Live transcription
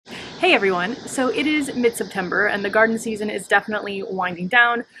Hey everyone! So it is mid-September and the garden season is definitely winding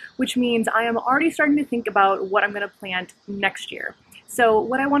down, which means I am already starting to think about what I'm going to plant next year. So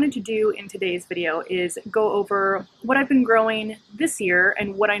what I wanted to do in today's video is go over what I've been growing this year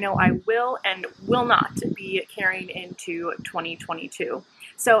and what I know I will and will not be carrying into 2022.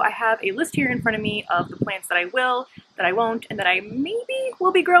 So I have a list here in front of me of the plants that I will, that I won't, and that I maybe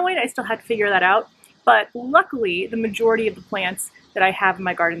will be growing. I still have to figure that out. But luckily, the majority of the plants that I have in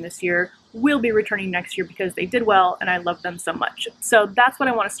my garden this year will be returning next year because they did well and I love them so much. So that's what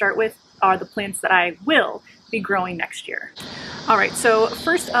I want to start with, are the plants that I will be growing next year. Alright, so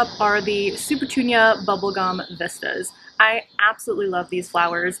first up are the Supertunia Bubblegum Vistas. I absolutely love these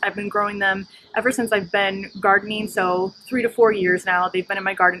flowers. I've been growing them ever since I've been gardening, so 3 to 4 years now. They've been in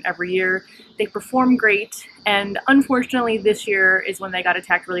my garden every year. They perform great, and unfortunately this year is when they got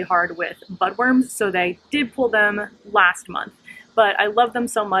attacked really hard with budworms, so they did pull them last month. But I love them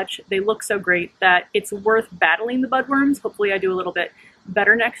so much, they look so great that it's worth battling the budworms. Hopefully I do a little bit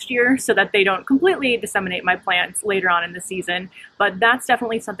better next year so that they don't completely disseminate my plants later on in the season. But that's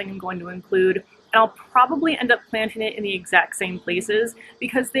definitely something I'm going to include. And I'll probably end up planting it in the exact same places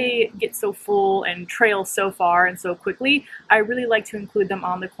because they get so full and trail so far and so quickly. I really like to include them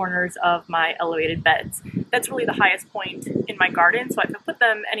on the corners of my elevated beds. That's really the highest point in my garden, so if I put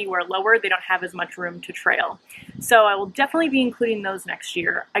them anywhere lower, they don't have as much room to trail. So I will definitely be including those next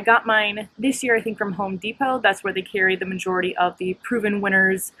year. I got mine this year, I think, from Home Depot. That's where they carry the majority of the Proven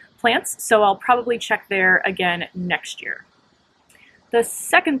Winners plants, so I'll probably check there again next year. The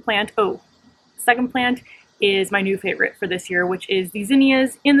second plant is my new favorite for this year, which is the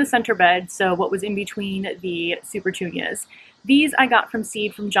zinnias in the center bed, so what was in between the Supertunias. These I got from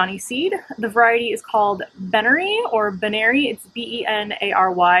seed from Johnny Seed. The variety is called Benary or Benary. It's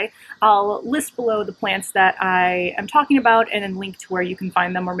B-E-N-A-R-Y. I'll list below the plants that I am talking about and then link to where you can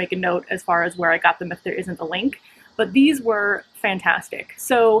find them or make a note as far as where I got them if there isn't a link. But these were fantastic.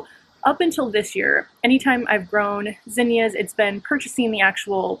 So up until this year, anytime I've grown zinnias, it's been purchasing the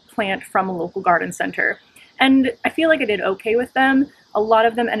actual plant from a local garden center. And I feel like I did okay with them. A lot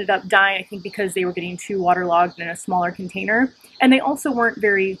of them ended up dying, I think, because they were getting too waterlogged in a smaller container. And they also weren't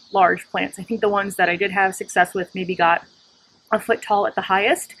very large plants. I think the ones that I did have success with maybe got a foot tall at the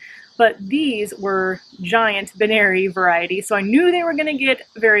highest. But these were giant Benary variety, so I knew they were going to get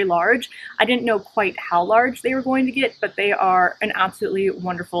very large. I didn't know quite how large they were going to get, but they are an absolutely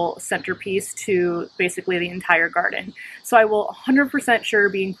wonderful centerpiece to basically the entire garden. So I will 100% sure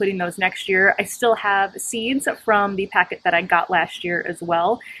be including those next year. I still have seeds from the packet that I got last year as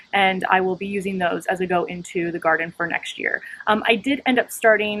well, and I will be using those as I go into the garden for next year. I did end up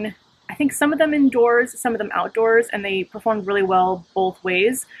starting, I think, some of them indoors, some of them outdoors, and they performed really well both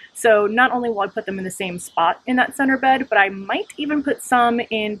ways. So not only will I put them in the same spot in that center bed, but I might even put some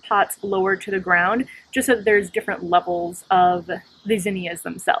in pots lower to the ground, just so that there's different levels of the zinnias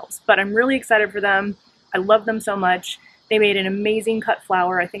themselves. But I'm really excited for them. I love them so much. They made an amazing cut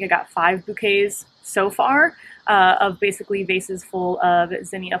flower. I think I got 5 bouquets so far of basically vases full of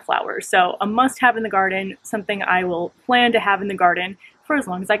zinnia flowers. So a must-have in the garden, something I will plan to have in the garden for as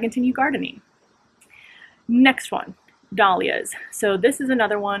long as I continue gardening. Next one, dahlias. So this is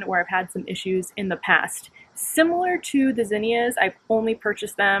another one where I've had some issues in the past. Similar to the zinnias, I've only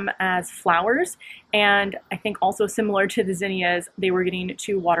purchased them as flowers, and I think also similar to the zinnias, they were getting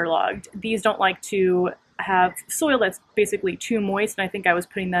too waterlogged. These don't like to have soil that's basically too moist, and I think I was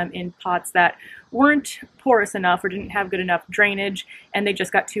putting them in pots that weren't porous enough or didn't have good enough drainage, and they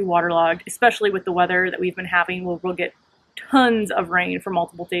just got too waterlogged, especially with the weather that we've been having. We'll get tons of rain for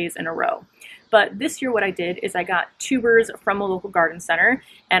multiple days in a row. But this year what I did is I got tubers from a local garden center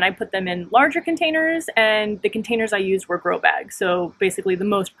and I put them in larger containers, and the containers I used were grow bags, so basically the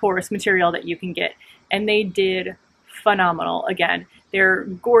most porous material that you can get, and they did phenomenal. Again, they're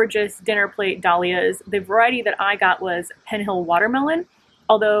gorgeous dinner plate dahlias. The variety that I got was Penhill Watermelon,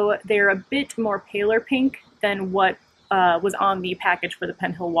 although they're a bit more paler pink than what was on the package for the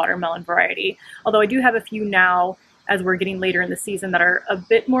Penhill Watermelon variety. Although I do have a few now as we're getting later in the season that are a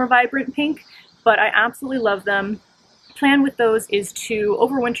bit more vibrant pink, but I absolutely love them. Plan with those is to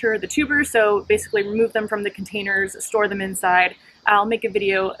overwinter the tubers, so basically remove them from the containers, store them inside. I'll make a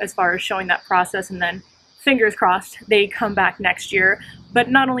video as far as showing that process, and then fingers crossed they come back next year. But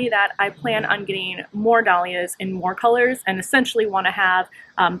not only that, I plan on getting more dahlias in more colors and essentially want to have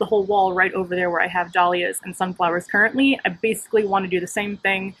the whole wall right over there where I have dahlias and sunflowers currently. I basically want to do the same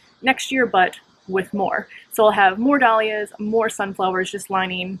thing next year, but with more. So I'll have more dahlias, more sunflowers just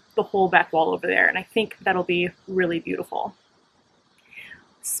lining the whole back wall over there, and I think that'll be really beautiful.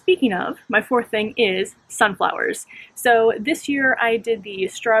 Speaking of, my fourth thing is sunflowers. So this year I did the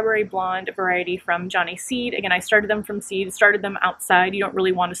strawberry blonde variety from Johnny Seed. Again, I started them from seed, started them outside. You don't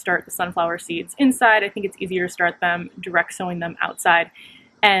really want to start the sunflower seeds inside. I think it's easier to start them direct sowing them outside.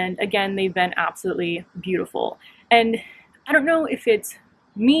 And again, they've been absolutely beautiful. And I don't know if it's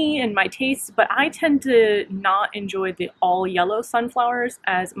me and my taste, but I tend to not enjoy the all yellow sunflowers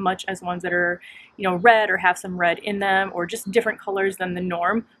as much as ones that are, you know, red or have some red in them or just different colors than the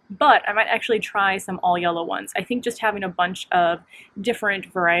norm. But I might actually try some all yellow ones. I think just having a bunch of different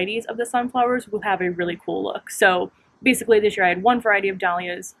varieties of the sunflowers will have a really cool look. So basically this year I had one variety of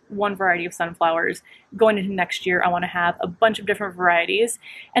dahlias, one variety of sunflowers. Going into next year I want to have a bunch of different varieties,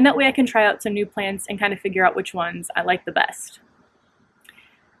 and that way I can try out some new plants and kind of figure out which ones I like the best.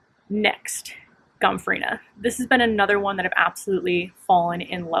 Next, Gomphrena. This has been another one that I've absolutely fallen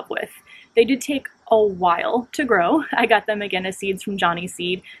in love with. They did take a while to grow. I got them again as seeds from Johnny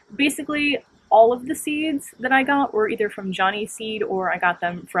Seed. Basically, all of the seeds that I got were either from Johnny Seed or I got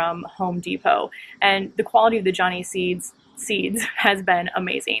them from Home Depot. And the quality of the Johnny seeds has been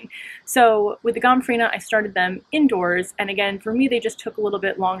amazing. So with the Gomphrena, I started them indoors, and again, for me, they just took a little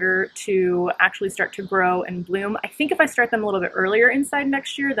bit longer to actually start to grow and bloom. I think if I start them a little bit earlier inside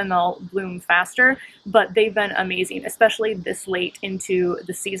next year, then they'll bloom faster, but they've been amazing, especially this late into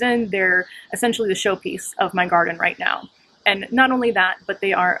the season. They're essentially the showpiece of my garden right now. And not only that, but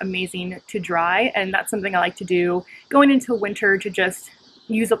they are amazing to dry, and that's something I like to do going into winter to just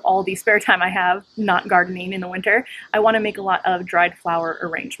use up all the spare time I have not gardening in the winter. I want to make a lot of dried flower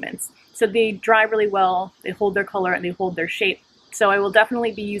arrangements. So they dry really well, they hold their color, and they hold their shape. So I will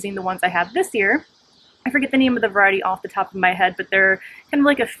definitely be using the ones I have this year. I forget the name of the variety off the top of my head, but they're kind of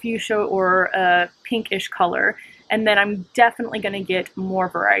like a fuchsia or a pinkish color. And then I'm definitely going to get more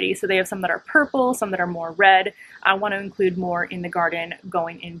variety. So they have some that are purple, some that are more red. I want to include more in the garden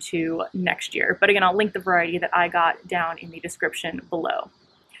going into next year. But again, I'll link the variety that I got down in the description below.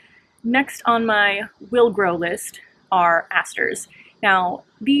 Next on my will grow list are asters. Now,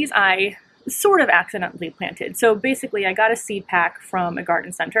 these I sort of accidentally planted. So basically I got a seed pack from a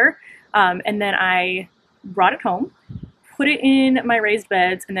garden center, and then I brought it home, put it in my raised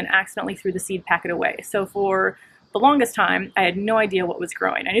beds, and then accidentally threw the seed packet away. So for the longest time, I had no idea what was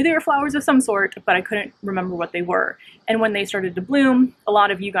growing. I knew they were flowers of some sort, but I couldn't remember what they were. And when they started to bloom, a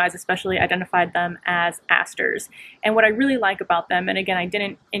lot of you guys especially identified them as asters. And what I really like about them, and again, I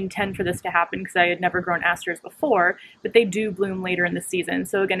didn't intend for this to happen because I had never grown asters before, but they do bloom later in the season.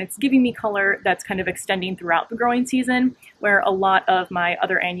 So again, it's giving me color that's kind of extending throughout the growing season, where a lot of my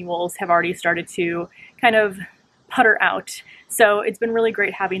other annuals have already started to kind of putter out. So it's been really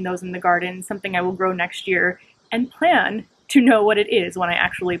great having those in the garden, something I will grow next year and plan to know what it is when I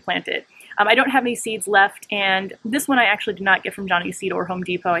actually plant it. I don't have any seeds left, and this one I actually did not get from Johnny Seed or Home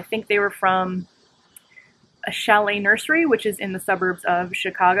Depot. I think they were from a chalet nursery, which is in the suburbs of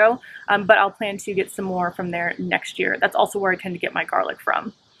Chicago, but I'll plan to get some more from there next year. That's also where I tend to get my garlic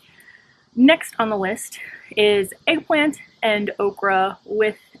from. Next on the list is eggplant and okra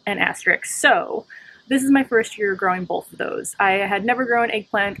with an asterisk. So this is my first year growing both of those. I had never grown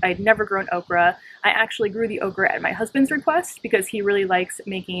eggplant, I had never grown okra. I actually grew the okra at my husband's request because he really likes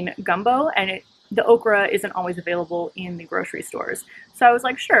making gumbo, and the okra isn't always available in the grocery stores. So I was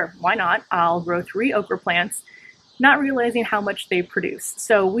like, sure, why not? I'll grow 3 okra plants, not realizing how much they produce.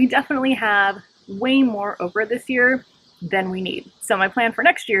 So we definitely have way more okra this year than we need. So my plan for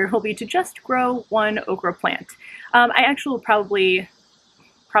next year will be to just grow 1 okra plant. I actually will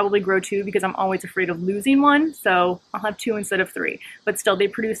probably grow 2 because I'm always afraid of losing one, so I'll have 2 instead of 3. But still, they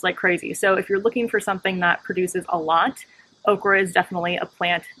produce like crazy. So if you're looking for something that produces a lot, okra is definitely a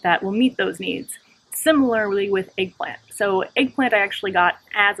plant that will meet those needs. Similarly with eggplant. So eggplant I actually got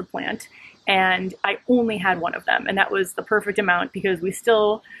as a plant, and I only had 1 of them, and that was the perfect amount because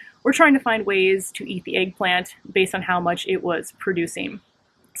we're trying to find ways to eat the eggplant based on how much it was producing.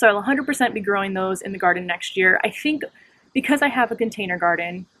 So I'll 100% be growing those in the garden next year. I think because I have a container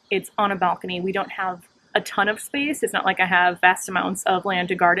garden, it's on a balcony, we don't have a ton of space. It's not like I have vast amounts of land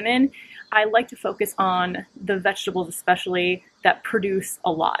to garden in. I like to focus on the vegetables especially that produce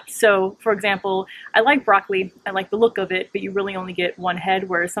a lot. So for example, I like broccoli, I like the look of it, but you really only get 1 head,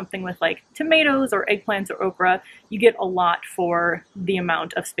 whereas something with like tomatoes or eggplants or okra, you get a lot for the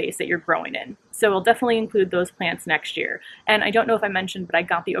amount of space that you're growing in. So I'll definitely include those plants next year. And I don't know if I mentioned, but I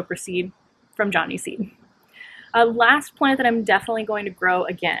got the okra seed from Johnny Seed. Last plant that I'm definitely going to grow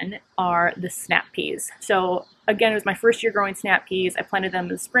again are the snap peas. So again, it was my first year growing snap peas. I planted them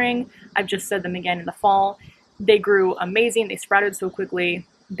in the spring. I've just said them again in the fall. They grew amazing. They sprouted so quickly.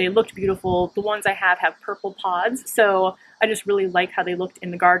 They looked beautiful. The ones I have purple pods. So I just really like how they looked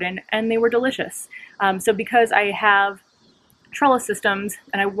in the garden, and they were delicious. So because I have trellis systems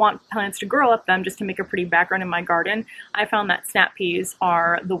and I want plants to grow up them just to make a pretty background in my garden, I found that snap peas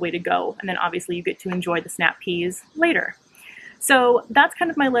are the way to go. And then obviously you get to enjoy the snap peas later. So that's kind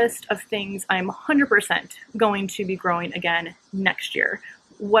of my list of things I'm 100% going to be growing again next year.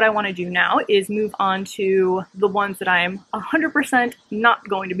 What I want to do now is move on to the ones that I'm 100% not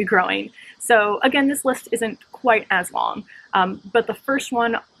going to be growing. So again, this list isn't quite as long, but the first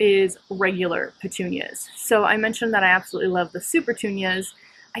one is regular petunias. So I mentioned that I absolutely love the Supertunias.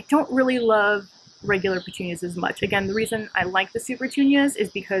 I don't really love regular petunias as much. Again, the reason I like the Supertunias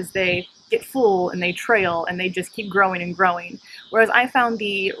is because they get full and they trail and they just keep growing and growing. Whereas I found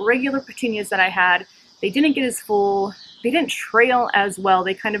the regular petunias that I had, they didn't get as full, they didn't trail as well.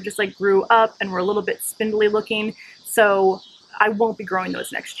 They kind of just like grew up and were a little bit spindly looking. So I won't be growing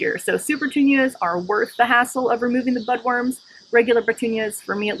those next year. So Supertunias are worth the hassle of removing the budworms. Regular petunias,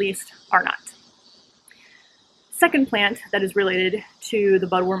 for me at least, are not. Second plant that is related to the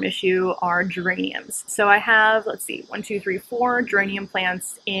budworm issue are geraniums. So I have, let's see, 1, 2, 3, 4 geranium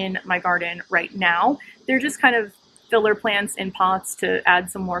plants in my garden right now. They're just kind of filler plants in pots to add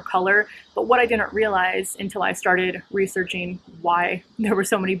some more color. But what I didn't realize until I started researching why there were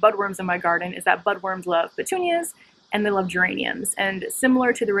so many budworms in my garden is that budworms love petunias and they love geraniums. And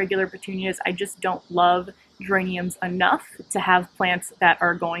similar to the regular petunias, I just don't love geraniums enough to have plants that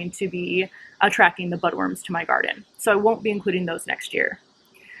are going to be attracting the budworms to my garden. So I won't be including those next year.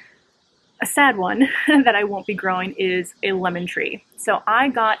 A sad one that I won't be growing is a lemon tree. So I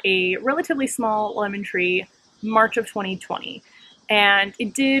got a relatively small lemon tree March of 2020, and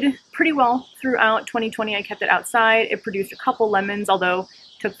it did pretty well throughout 2020. I kept it outside. It produced a couple lemons, although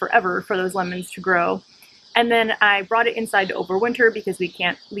it took forever for those lemons to grow. And then I brought it inside to overwinter because we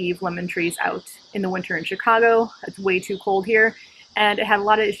can't leave lemon trees out in the winter in Chicago. It's way too cold here. And it had a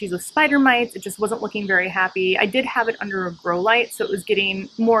lot of issues with spider mites. It just wasn't looking very happy. I did have it under a grow light, so it was getting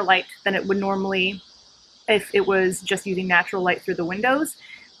more light than it would normally if it was just using natural light through the windows,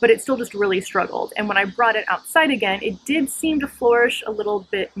 but it still just really struggled. And when I brought it outside again, it did seem to flourish a little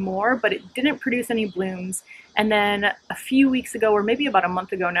bit more, but it didn't produce any blooms. And then a few weeks ago, or maybe about a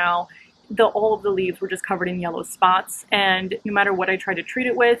month ago now, all of the leaves were just covered in yellow spots, and no matter what I tried to treat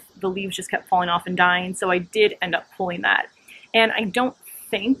it with, the leaves just kept falling off and dying, so I did end up pulling that. And I don't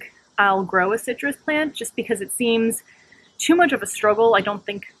think I'll grow a citrus plant just because it seems too much of a struggle. I don't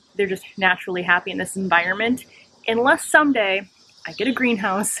think they're just naturally happy in this environment, unless someday I get a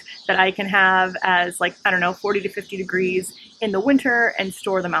greenhouse that I can have as, like, I don't know, 40 to 50 degrees in the winter and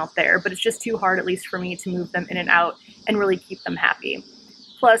store them out there. But it's just too hard, at least for me, to move them in and out and really keep them happy.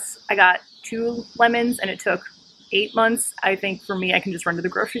 Plus, I got 2 lemons and it took 8 months. I think for me, I can just run to the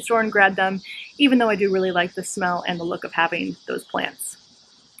grocery store and grab them, even though I do really like the smell and the look of having those plants.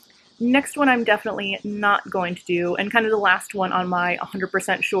 Next one I'm definitely not going to do, and kind of the last one on my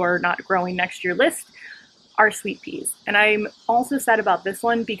 100% sure not growing next year list, are sweet peas. And I'm also sad about this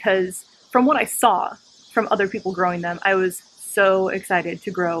one because from what I saw from other people growing them, I was so excited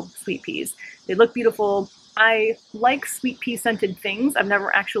to grow sweet peas. They look beautiful. I like sweet pea scented things. I've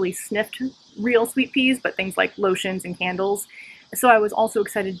never actually sniffed real sweet peas, but things like lotions and candles. So I was also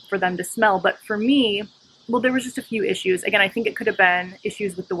excited for them to smell. But for me, well, there was just a few issues. Again, I think it could have been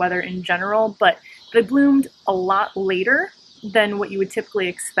issues with the weather in general, but they bloomed a lot later than what you would typically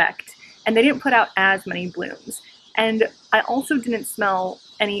expect. And they didn't put out as many blooms. And I also didn't smell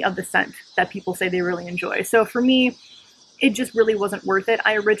any of the scent that people say they really enjoy. So for me, it just really wasn't worth it.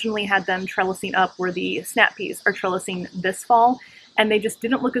 I originally had them trellising up where the snap peas are trellising this fall, and they just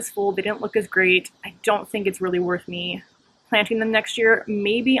didn't look as full. They didn't look as great. I don't think it's really worth me planting them next year.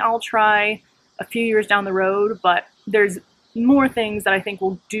 Maybe I'll try a few years down the road, but there's more things that I think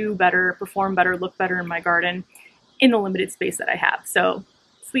will do better, perform better, look better in my garden in the limited space that I have. So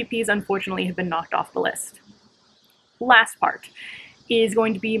sweet peas, unfortunately, have been knocked off the list. Last part is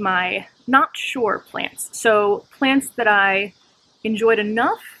going to be my not sure plants. So plants that I enjoyed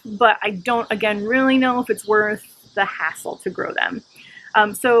enough, but I don't, again, really know if it's worth the hassle to grow them.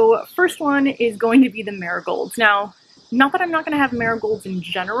 So first one is going to be the marigolds. Now, not that I'm not going to have marigolds in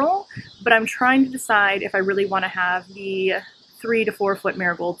general, but I'm trying to decide if I really want to have the 3 to 4 foot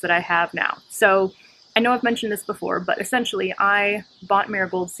marigolds that I have now. So I know I've mentioned this before, but essentially I bought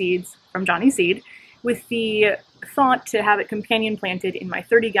marigold seeds from Johnny Seed with the thought to have it companion planted in my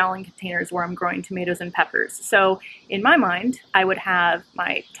 30-gallon containers where I'm growing tomatoes and peppers. So in my mind, I would have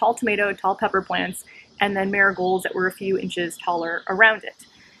my tall tomato, tall pepper plants, and then marigolds that were a few inches taller around it.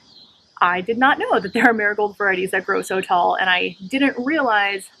 I did not know that there are marigold varieties that grow so tall, and I didn't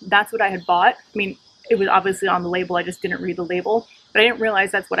realize that's what I had bought. I mean, It was obviously on the label, I just didn't read the label, but I didn't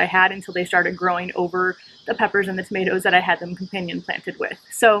realize that's what I had until they started growing over the peppers and the tomatoes that I had them companion planted with.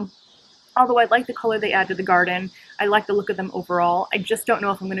 So although I like the color they add to the garden, I like the look of them overall, I just don't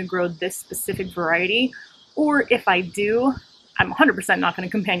know if I'm going to grow this specific variety, or if I do, I'm 100% not going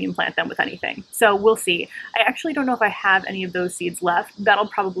to companion plant them with anything. So we'll see. I actually don't know if I have any of those seeds left. That'll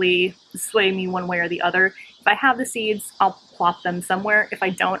probably sway me one way or the other. If I have the seeds, I'll plop them somewhere. If I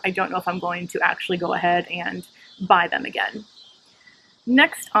don't know if I'm going to actually go ahead and buy them again.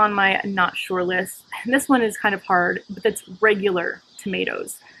 Next on my not sure list, and this one is kind of hard, but it's regular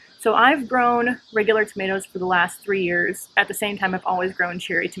tomatoes. So I've grown regular tomatoes for the last 3 years. At the same time, I've always grown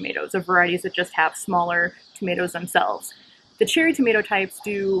cherry tomatoes, of varieties that just have smaller tomatoes themselves. The cherry tomato types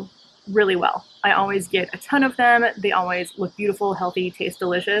do really well. I always get a ton of them. They always look beautiful, healthy, taste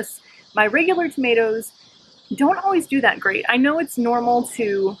delicious. My regular tomatoes don't always do that great. I know it's normal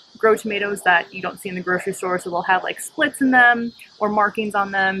to grow tomatoes that you don't see in the grocery store, so they'll have like splits in them or markings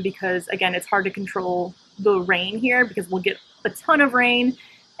on them because, again, it's hard to control the rain here because we'll get a ton of rain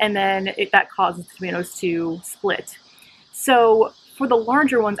and then that causes the tomatoes to split. So for the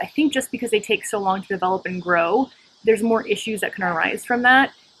larger ones, I think just because they take so long to develop and grow, there's more issues that can arise from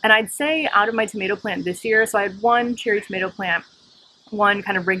that. And I'd say out of my tomato plant this year, so I had one cherry tomato plant, one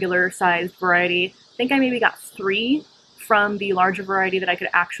kind of regular sized variety. I think I maybe got 3 from the larger variety that I could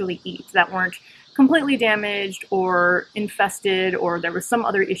actually eat that weren't completely damaged or infested, or there was some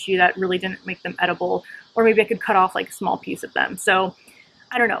other issue that really didn't make them edible, or maybe I could cut off like a small piece of them. So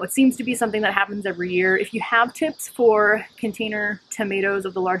I don't know, it seems to be something that happens every year. If you have tips for container tomatoes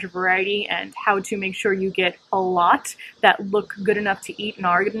of the larger variety and how to make sure you get a lot that look good enough to eat and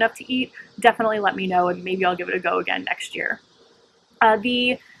are good enough to eat, definitely let me know and maybe I'll give it a go again next year.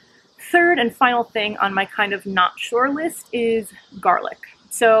 The third and final thing on my kind of not sure list is garlic.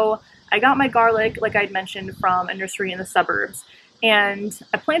 So I got my garlic, like I'd mentioned, from a nursery in the suburbs, and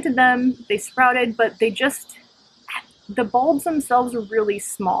I planted them, they sprouted, but the bulbs themselves are really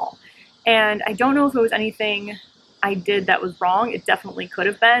small. And I don't know if it was anything I did that was wrong. It definitely could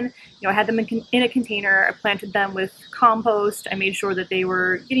have been. You know, I had them in a container, I planted them with compost, I made sure that they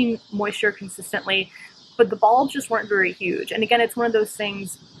were getting moisture consistently, but the bulbs just weren't very huge. And again, it's one of those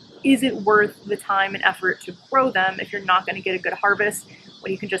things, is it worth the time and effort to grow them if you're not going to get a good harvest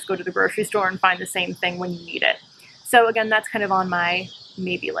when you can just go to the grocery store and find the same thing when you need it? So again, that's kind of on my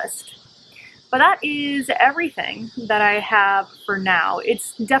maybe list. But that is everything that I have for now.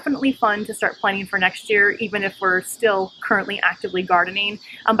 It's definitely fun to start planning for next year, even if we're still currently actively gardening.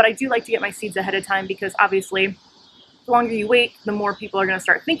 But I do like to get my seeds ahead of time because obviously the longer you wait, the more people are going to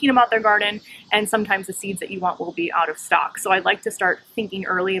start thinking about their garden, and sometimes the seeds that you want will be out of stock. So I like to start thinking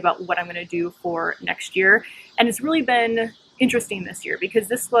early about what I'm going to do for next year. And it's really been interesting this year because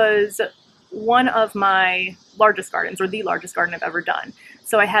this was one of my largest gardens, or the largest garden I've ever done.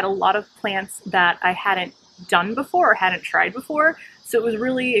 So I had a lot of plants that I hadn't done before or hadn't tried before. So it was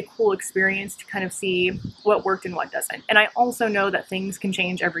really a cool experience to kind of see what worked and what doesn't. And I also know that things can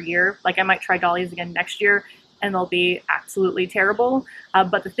change every year. Like I might try dahlias again next year and they'll be absolutely terrible.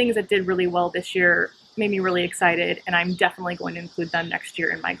 But the things that did really well this year made me really excited, and I'm definitely going to include them next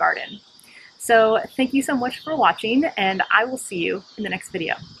year in my garden. So thank you so much for watching, and I will see you in the next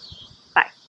video.